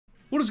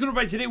What is good,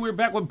 everybody? Today we're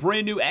back with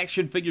brand new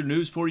action figure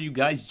news for you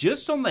guys,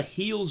 just on the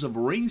heels of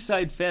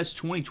Ringside Fest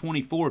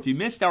 2024. If you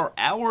missed our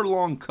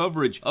hour-long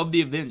coverage of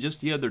the event just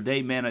the other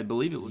day, man, I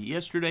believe it was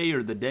yesterday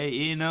or the day,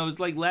 it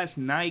was like last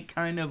night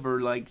kind of,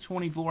 or like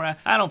 24 hours.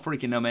 I don't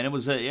freaking know, man. It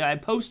was, I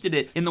posted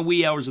it in the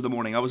wee hours of the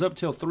morning. I was up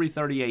till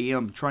 3:30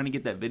 a.m. trying to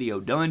get that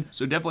video done,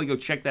 so definitely go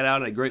check that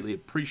out. I greatly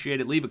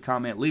appreciate it. Leave a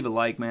comment, leave a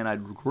like, man.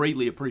 I'd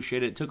greatly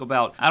appreciate it. It took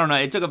about, I don't know,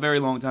 it took a very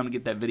long time to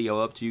get that video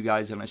up to you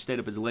guys, and I stayed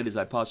up as late as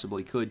I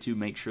possibly could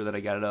to make sure that I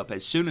got it up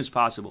as soon as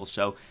possible.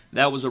 So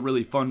that was a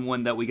really fun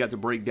one that we got to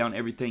break down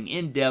everything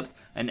in depth,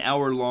 an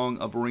hour long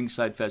of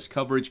Ringside Fest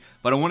coverage.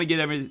 But I want to get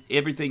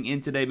everything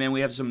in today, man.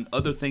 We have some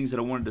other things that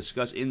I want to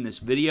discuss in this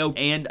video,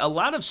 and a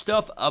lot of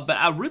stuff, but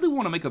I really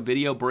want to make a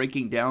video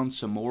breaking down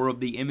some more of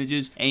the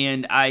images,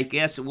 and I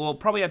guess we'll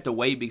probably have to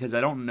wait because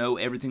I don't know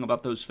everything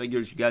about those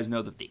figures. You guys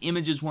know that the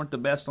images weren't the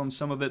best on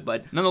some of it,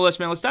 but nonetheless,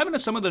 man, let's dive into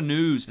some of the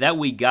news that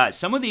we got.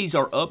 Some of these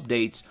are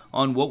updates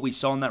on what we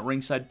saw in that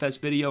Ringside Fest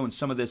video, and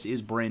some of this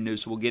is brand new,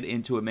 so we'll get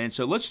into it, man.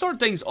 So let's start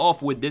things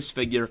off with this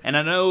figure, and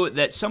I know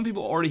that some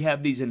people already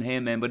have these in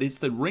hand, man, but it's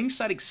the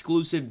ringside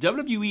exclusive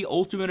WWE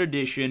Ultimate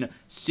Edition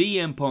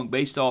CM Punk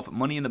based off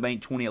Money in the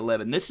Bank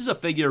 2011. This is a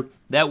figure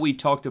that we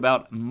talked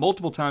about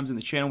multiple times in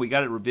the channel. We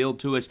got it revealed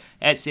to us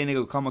at San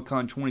Diego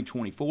Comic-Con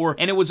 2024,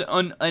 and it was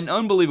an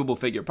unbelievable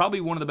figure. Probably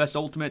one of the best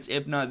Ultimates,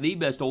 if not the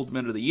best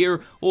Ultimate of the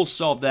year. We'll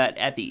solve that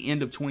at the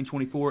end of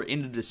 2024,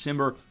 into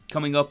December.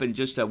 Coming up in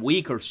just a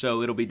week or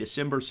so, it'll be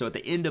December, so at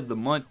the end of the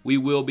month, we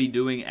will be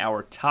doing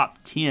our top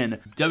 10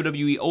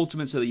 WWE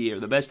Ultimates of the year,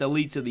 the best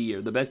Elites of the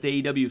year, the best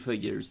AEW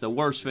figures, the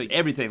worst figures,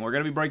 everything. We're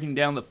going to be breaking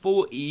down the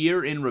full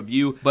year in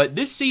review, but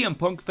this CM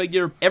Punk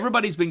figure,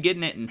 everybody's been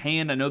getting it in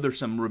hand. I know there's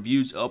some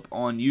reviews up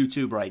on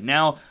YouTube right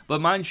now, but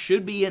mine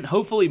should be in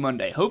hopefully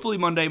Monday. Hopefully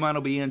Monday mine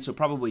will be in, so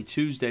probably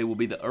Tuesday will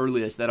be the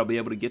earliest that I'll be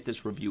able to get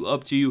this review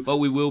up to you, but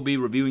we will be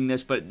reviewing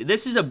this. But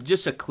this is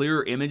just a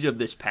clear image of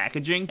this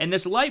packaging, and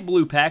this light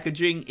blue packaging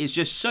is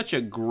just such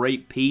a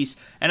great piece,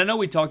 and I know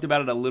we talked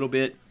about it a little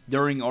bit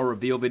during our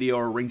reveal video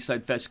or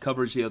Ringside Fest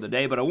coverage the other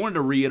day, but I wanted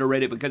to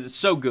reiterate it because it's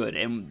so good,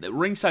 and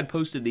Ringside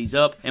posted these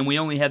up, and we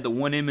only had the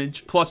one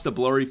image plus the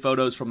blurry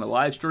photos from the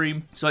live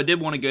stream, so I did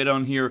want to get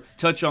on here,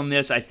 touch on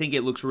this. I think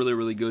it looks really,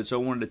 really good,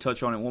 so I wanted to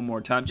touch on it one more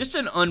time. Just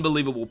an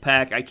unbelievable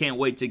pack. I can't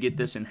wait to get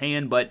this in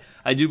hand, but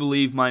I do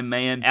believe my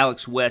man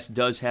Alex West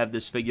does have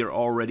this figure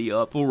already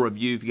up for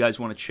review if you guys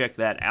want to check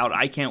that out.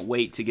 I can't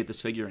wait to get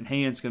this figure in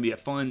hand. It's going to be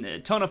a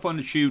ton of fun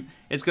to shoot.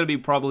 It's going to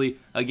be probably,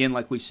 again,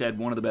 like we said,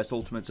 one of the best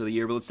Ultimates of the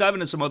year, but let's dive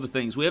into some other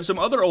things. We have some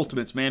other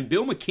Ultimates, man.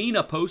 Bill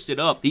McKenna posted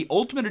up the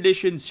Ultimate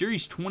Edition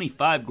Series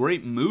 25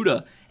 Great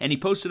Muta, and he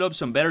posted up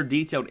some better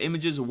detailed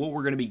images of what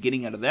we're going to be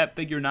getting out of that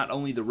figure, not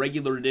only the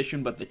regular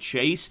edition, but the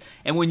chase.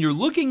 And when you're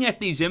looking at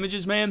these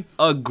images, man,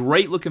 a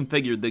great looking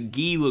figure. The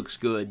gi looks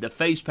good, the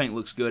face paint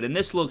looks good, and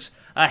this looks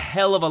a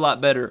hell of a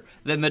lot better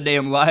than the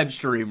damn live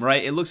stream,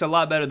 right? It looks a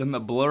lot better than the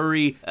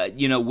blurry,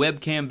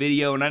 webcam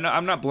video, and I know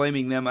I'm not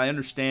blaming them. I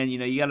understand,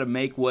 you got to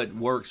make what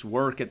works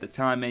work at the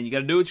time, man. You got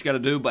to do what you got to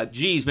do, but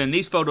geez, man,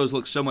 these photos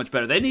look so much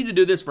better. They need to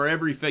do this for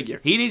every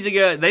figure. They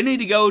need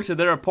to go to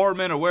their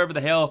apartment or wherever the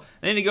hell.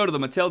 They need to go to the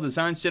Mattel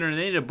Design Center, and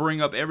they need to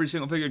bring up every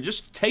single figure.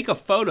 Just take a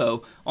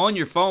photo on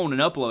your phone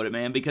and upload it,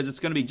 man, because it's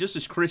going to be just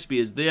as crispy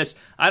as this.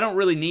 I don't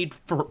really need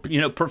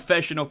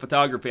professional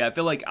photography. I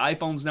feel like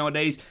iPhones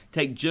nowadays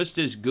take just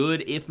as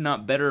good, if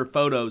not better,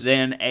 photos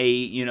than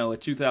a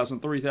 $2,000,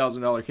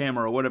 $3,000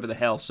 camera or whatever the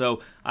hell.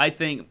 So I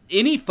think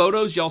any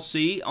photos y'all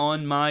see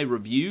on my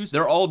reviews,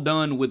 they're all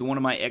done with one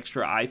of my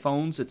extra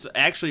iPhones. It's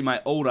actually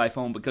my old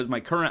iPhone because my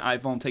current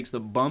iPhone takes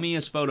the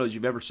bummiest photos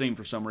you've ever seen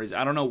for some reason.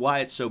 I don't know why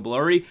it's so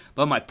blurry,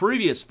 but my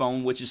previous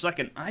phone, which is like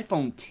an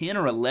iPhone 10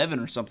 or 11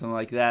 or something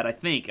like that, I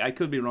think. I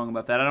could be wrong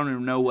about that. I don't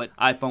even know what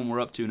iPhone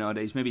we're up to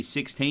nowadays. Maybe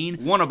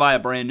 16? Want to buy a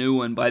brand new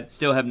one, but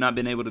still have not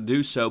been able to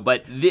do so.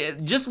 But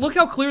just look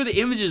how clear the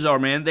images are,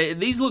 man.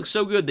 These look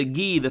so good. The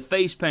gi, the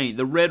face paint,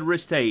 the red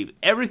wrist tape.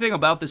 Everything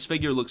about this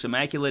figure looks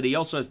immaculate. He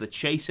also has the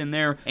chase in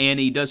there, and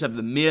he does have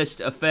the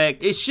mist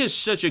effect. It's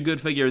just such a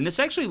good figure, and this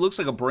actually looks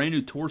like a brand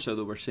new torso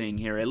that we're seeing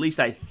here. At least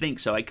I think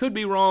so. I could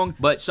be wrong,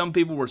 but some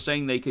people were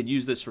saying they could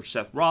use this for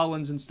Seth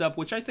Rollins and stuff,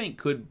 which I think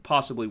could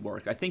possibly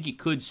work. I think you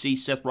could see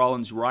Seth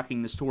Rollins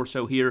rocking this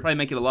torso here, probably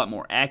make it a lot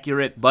more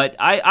accurate, but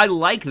I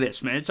like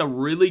this, man. It's a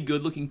really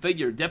good looking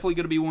figure. Definitely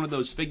going to be one of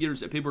those figures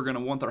that people are going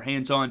to want their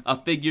hands on. A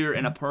figure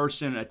and a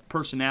person, a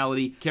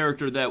personality,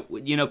 character that,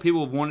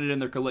 people have wanted in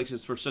their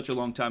collections for such a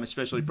long time,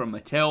 especially from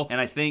Mattel, and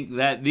I think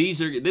that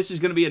this is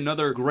going to be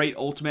another great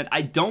Ultimate.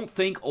 I don't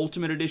think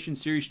Ultimate Edition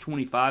Series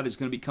 25 is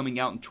going to be coming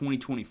out in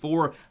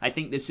 2024. I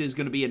think this is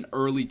going to be an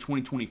early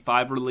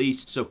 2025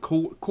 release, so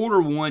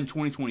quarter 1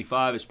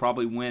 2025 is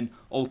probably when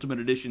Ultimate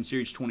Edition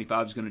Series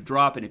 25 is going to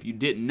drop, and if you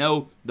didn't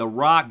know, The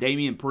Rock,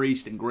 Damian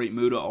Priest, and Great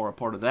Muta are a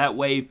part of that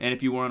wave, and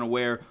if you weren't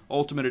aware,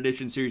 Ultimate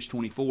Edition Series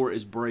 24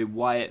 is Bray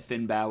Wyatt,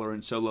 Finn Balor,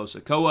 and Solo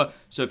Sikoa,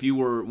 so if you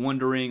were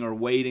wondering or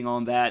waiting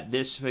on that,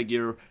 this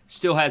figure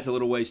still has a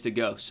little ways to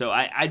go, so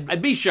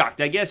I'd be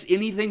shocked. I guess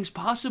anything's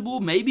possible.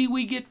 Maybe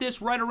we get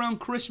this right around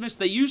Christmas.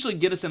 They usually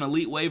get us an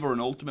Elite Wave or an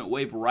Ultimate Ultimate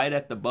Wave right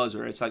at the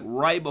buzzer. It's like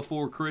right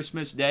before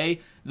Christmas Day,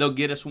 they'll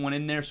get us one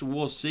in there, so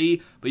we'll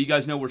see. But you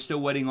guys know we're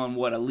still waiting on,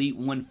 what, Elite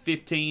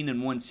 115 and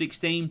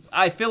 116?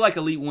 I feel like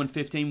Elite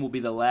 115 will be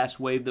the last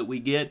wave that we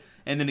get.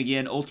 And then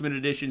again, Ultimate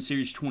Edition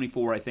Series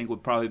 24, I think,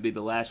 would probably be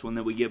the last one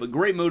that we get. But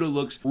Great Muta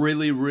looks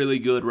really, really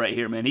good right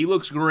here, man. He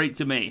looks great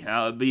to me.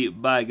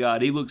 By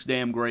God, he looks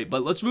damn great.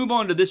 But let's move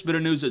on to this bit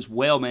of news as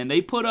well, man.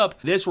 They put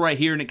up this right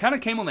here, and it kind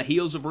of came on the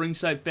heels of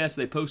Ringside Fest.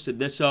 They posted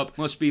this up.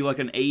 Must be like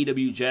an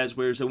AEW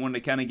Jazzwares. They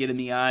wanted to kind of get in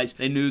the eyes.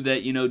 They knew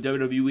that, you know,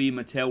 WWE,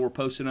 Mattel were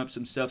posting up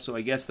some stuff, so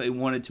I guess they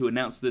wanted to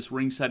announce this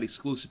Ringside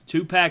exclusive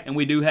 2-pack. And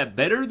we do have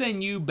Better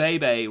Than You,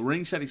 Baby,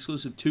 Ringside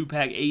exclusive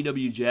 2-pack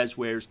AEW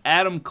Jazzwares,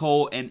 Adam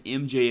Cole, and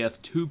MJF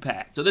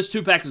 2-pack. So this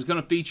 2-pack is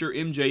going to feature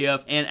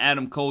MJF and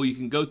Adam Cole. You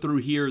can go through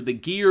here. The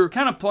gear,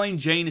 kind of plain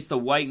Jane. It's the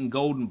white and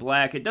gold and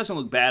black. It doesn't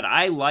look bad.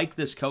 I like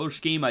this color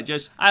scheme. I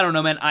don't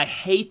know, man. I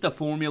hate the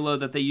formula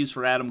that they use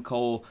for Adam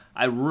Cole.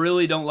 I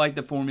really don't like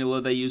the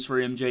formula they use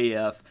for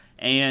MJF.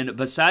 And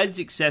besides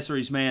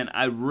accessories, man,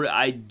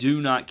 I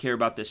do not care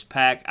about this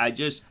pack.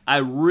 I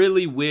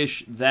really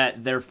wish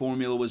that their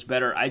formula was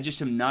better. I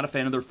just am not a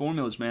fan of their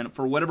formulas, man.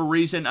 For whatever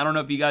reason, I don't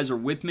know if you guys are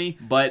with me,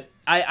 but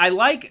I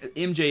like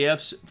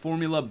MJF's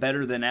formula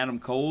better than Adam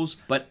Cole's,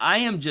 but I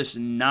am just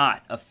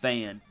not a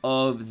fan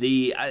of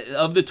the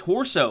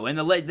torso, and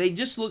they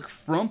just look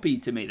frumpy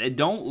to me. They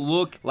don't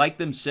look like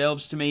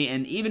themselves to me,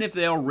 and even if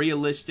they are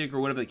realistic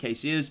or whatever the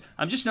case is,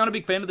 I'm just not a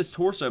big fan of this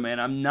torso, man.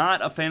 I'm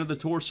not a fan of the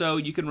torso.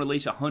 You can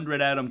release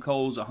 100 Adam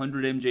Coles,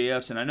 100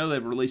 MJFs, and I know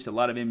they've released a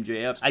lot of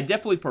MJFs. I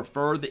definitely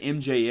prefer the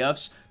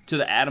MJFs to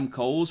the Adam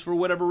Coles for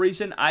whatever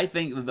reason. I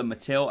think the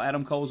Mattel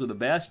Adam Coles are the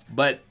best,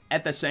 but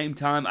at the same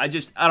time, I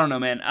don't know,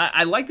 man.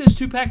 I like this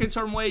 2-pack in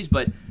certain ways,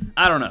 but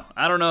I don't know.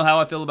 I don't know how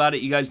I feel about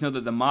it. You guys know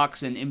that the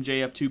Mox and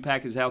MJF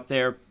 2-pack is out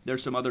there.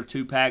 There's some other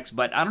 2-packs,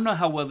 but I don't know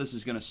how well this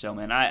is going to sell,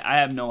 man. I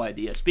have no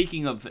idea.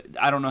 Speaking of,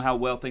 I don't know how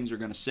well things are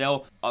going to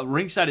sell.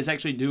 Ringside is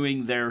actually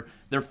doing their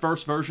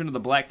first version of the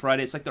Black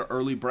Friday. It's like their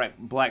early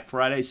Black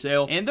Friday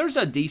sale, and there's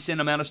a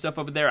decent amount of stuff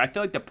over there. I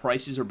feel like the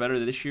prices are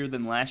better this year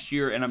than last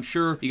year, and I'm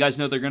sure you guys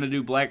know they're going to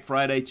do Black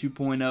Friday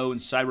 2.0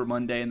 and Cyber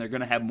Monday, and they're going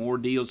to have more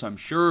deals, I'm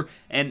sure.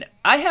 And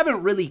I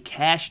haven't really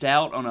cashed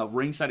out on a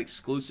Ringside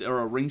exclusive or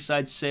a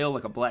Ringside sale,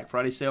 like a Black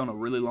Friday sale, in a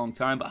really long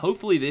time, but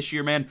hopefully this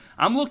year, man,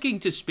 I'm looking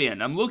to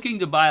spend. I'm looking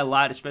to buy a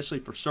lot, especially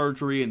for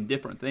surgery and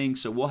different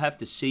things, so we'll have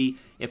to see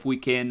if we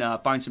can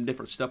find some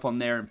different stuff on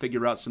there and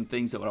figure out some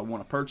things that I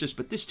want to purchase.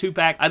 But this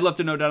 2-pack, I'd love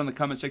to know down in the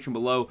comment section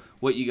below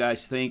what you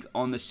guys think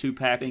on this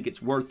 2-pack. I think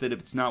it's worth it. If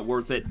it's not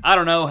worth it, I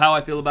don't know how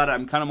I feel about it.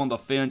 I'm kind of on the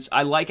fence.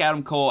 I like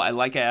Adam Cole. I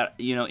like,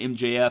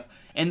 MJF.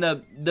 And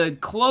the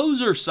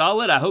clothes are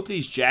solid. I hope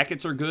these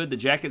jackets are good. The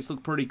jackets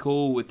look pretty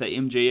cool with the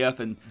MJF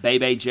and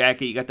Bebe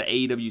jacket. You got the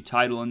AEW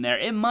title in there.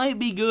 It might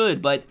be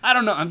good, but I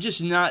don't know. I'm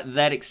just not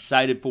that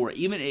excited for it.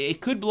 Even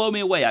it could blow me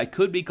away. I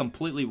could be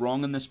completely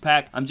wrong on this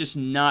pack. I'm just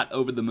not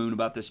over the moon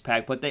about this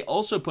pack. But they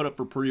also put up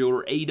for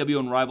pre-order AEW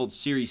Unrivaled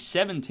Series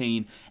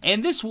 17.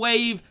 And this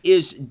wave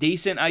is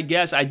decent, I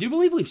guess. I do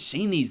believe we've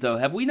seen these, though.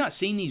 Have we not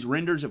seen these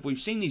renders? If we've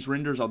seen these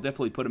renders, I'll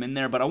definitely put them in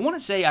there. But I want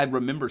to say I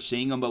remember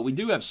seeing them. But we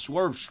do have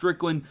Swerve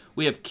Strickland.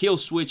 We have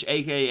Killswitch,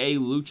 a.k.a.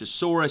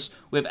 Luchasaurus.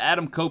 We have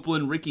Adam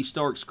Copeland, Ricky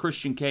Starks,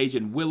 Christian Cage,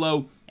 and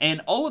Willow. And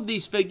all of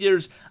these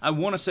figures, I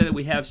want to say that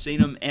we have seen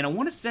them. And I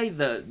want to say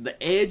the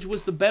Edge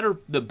was the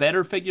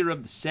better figure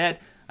of the set.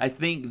 I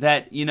think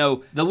that,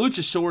 the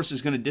Luchasaurus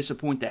is going to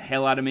disappoint the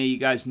hell out of me, you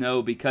guys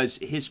know, because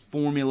his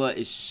formula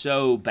is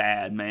so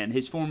bad, man.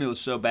 His formula is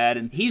so bad,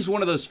 and he's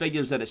one of those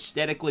figures that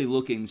aesthetically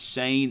look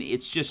insane.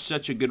 It's just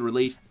such a good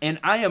release, and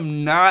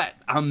I'm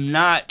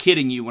not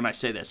kidding you when I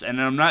say this,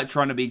 and I'm not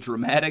trying to be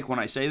dramatic when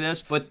I say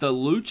this, but the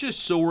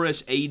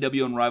Luchasaurus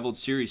AEW Unrivaled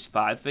Series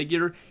 5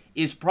 figure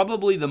is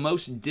probably the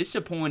most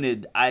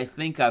disappointed I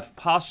think I've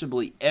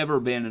possibly ever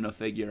been in a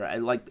figure. I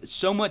like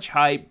so much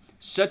hype,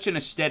 such an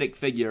aesthetic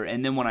figure,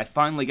 and then when I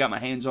finally got my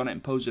hands on it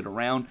and posed it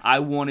around, I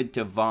wanted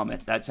to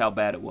vomit. That's how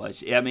bad it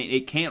was. I mean,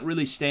 it can't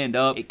really stand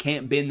up. It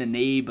can't bend the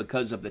knee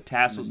because of the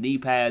tassels knee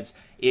pads.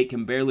 It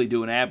can barely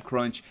do an ab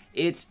crunch.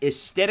 It's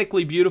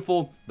aesthetically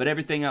beautiful, but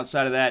everything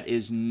outside of that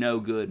is no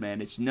good, man.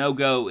 It's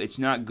no-go. It's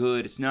not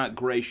good. It's not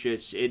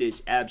gracious. It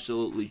is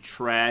absolutely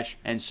trash,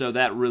 and so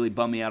that really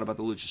bummed me out about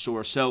the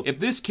Luchasaurus. So if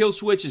this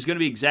Killswitch is going to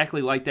be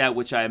exactly like that,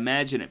 which I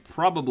imagine it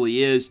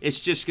probably is, it's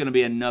just going to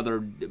be another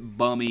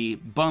bummy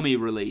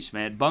release,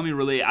 man. Bummy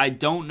release. I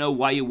don't know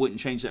why you wouldn't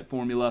change that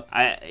formula.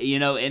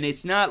 And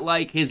it's not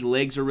like his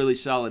legs are really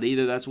solid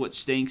either. That's what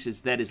stinks,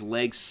 is that his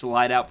legs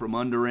slide out from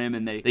under him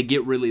and they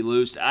get really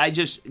loose.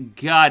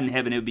 God in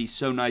heaven, it would be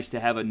so nice to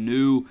have a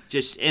new,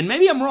 and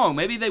maybe I'm wrong,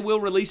 maybe they will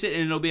release it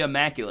and it'll be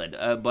immaculate,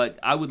 but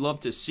I would love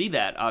to see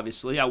that,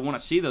 obviously. I want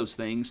to see those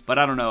things, but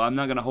I don't know. I'm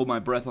not going to hold my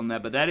breath on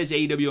that, but that is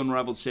AEW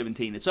Unrivaled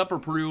 17. It's up for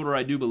pre-order,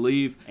 I do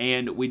believe,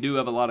 and we do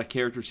have a lot of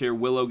characters here.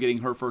 Willow getting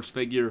her first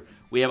figure.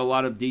 We have a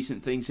lot of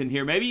decent things in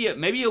here. Maybe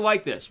you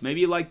like this. Maybe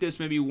you like this.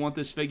 Maybe you want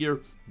this figure.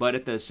 But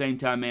at the same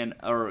time, man,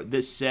 or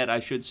this set, I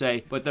should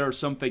say, but there are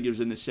some figures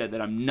in this set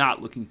that I'm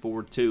not looking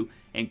forward to.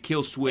 and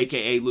Killswitch,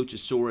 aka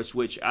Luchasaurus,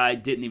 which I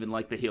didn't even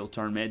like the heel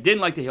turn, man.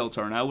 Didn't like the heel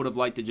turn. I would have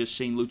liked to just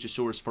seen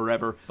Luchasaurus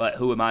forever, but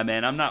who am I,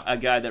 man? I'm not a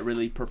guy that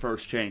really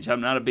prefers change.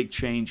 I'm not a big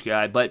change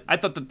guy, but I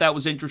thought that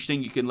was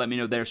interesting. You can let me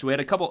know there. So we had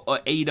a couple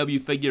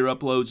AEW figure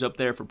uploads up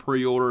there for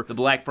pre-order. The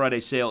Black Friday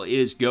sale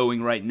is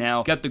going right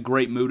now. Got the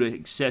Great Muta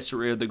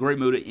accessory, the Great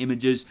Muta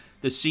images.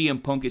 The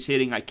CM Punk is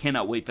hitting. I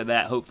cannot wait for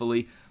that,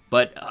 hopefully.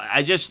 But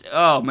I just,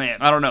 oh man,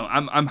 I don't know.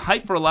 I'm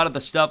hyped for a lot of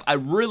the stuff. I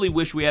really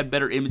wish we had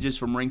better images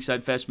from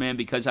Ringside Fest, man,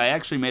 because I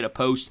actually made a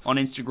post on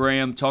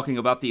Instagram talking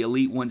about the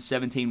Elite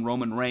 117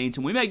 Roman Reigns,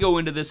 and we may go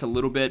into this a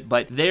little bit,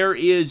 but there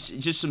is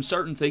just some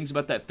certain things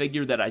about that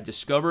figure that I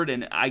discovered,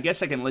 and I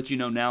guess I can let you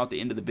know now at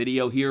the end of the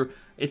video here.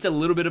 It's a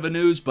little bit of a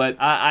news, but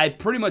I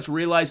pretty much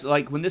realized,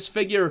 like, when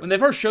they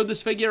first showed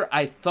this figure,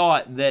 I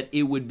thought that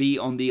it would be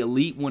on the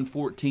Elite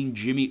 114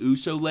 Jimmy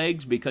Uso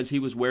legs because he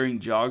was wearing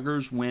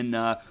joggers when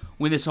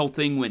this whole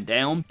thing went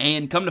down.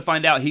 And come to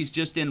find out, he's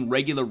just in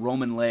regular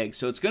Roman legs.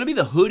 So it's going to be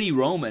the hoodie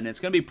Roman. It's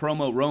going to be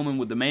promo Roman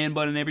with the man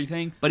bun and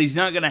everything, but he's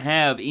not going to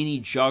have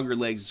any jogger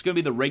legs. It's going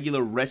to be the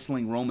regular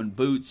wrestling Roman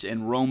boots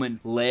and Roman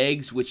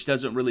legs, which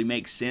doesn't really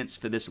make sense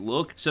for this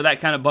look. So that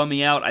kind of bummed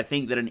me out. I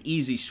think that an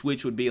easy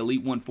switch would be Elite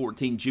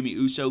 114 Jimmy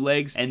Uso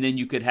legs, and then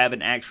you could have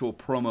an actual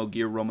promo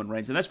gear Roman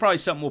Reigns. And that's probably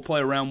something we'll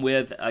play around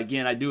with.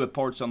 Again, I do have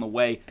parts on the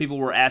way. People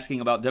were asking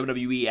about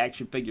WWE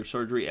Action Figure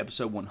Surgery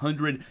episode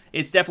 100.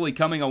 It's definitely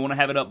coming. I want to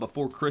have it up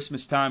before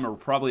Christmas time, or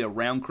probably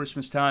around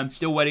Christmas time.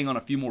 Still waiting on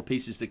a few more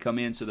pieces to come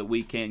in so that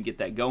we can get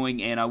that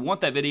going. And I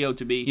want that video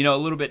to be, you know, a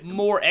little bit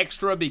more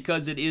extra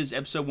because it is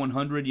episode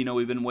 100. You know,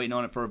 we've been waiting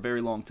on it for a very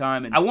long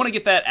time. And I want to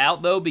get that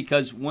out, though,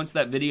 because once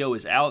that video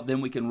is out,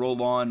 then we can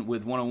roll on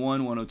with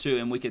 101, 102,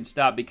 and we can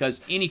stop,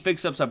 because any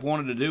fix-ups I've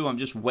wanted to do, I'm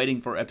just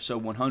waiting for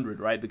episode 100,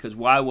 right? Because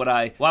why would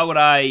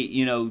I,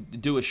 you know,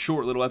 do a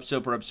short little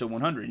episode for episode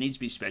 100? It needs to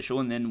be special,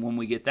 and then when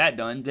we get that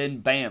done, then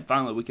bam,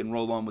 finally we can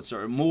roll on with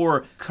certain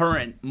more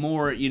current,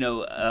 more, you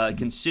know,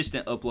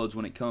 consistent uploads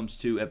when it comes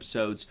to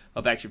episodes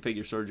of Action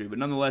Figure Surgery. But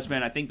nonetheless,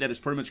 man, I think that is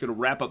pretty much going to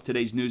wrap up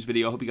today's news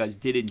video. I hope you guys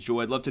did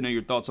enjoy. I'd love to know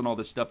your thoughts on all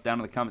this stuff down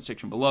in the comment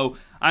section below.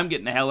 I'm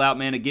getting the hell out,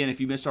 man. Again, if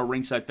you missed our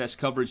Ringside Fest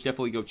coverage,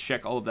 definitely go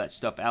check all of that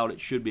stuff out. It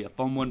should be a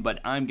fun one, but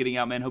I'm getting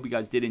out, man. Hope you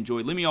guys did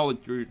enjoy. Leave me all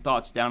your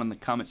thoughts down in the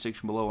comment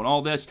section below on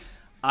all this.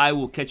 I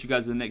will catch you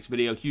guys in the next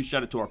video. Huge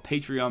shout out to our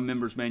Patreon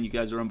members, man. You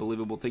guys are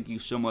unbelievable. Thank you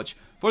so much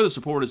for the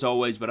support as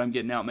always, but I'm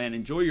getting out, man.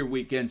 Enjoy your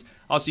weekends.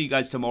 I'll see you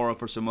guys tomorrow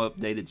for some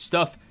updated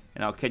stuff,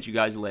 and I'll catch you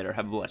guys later.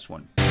 Have a blessed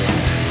one.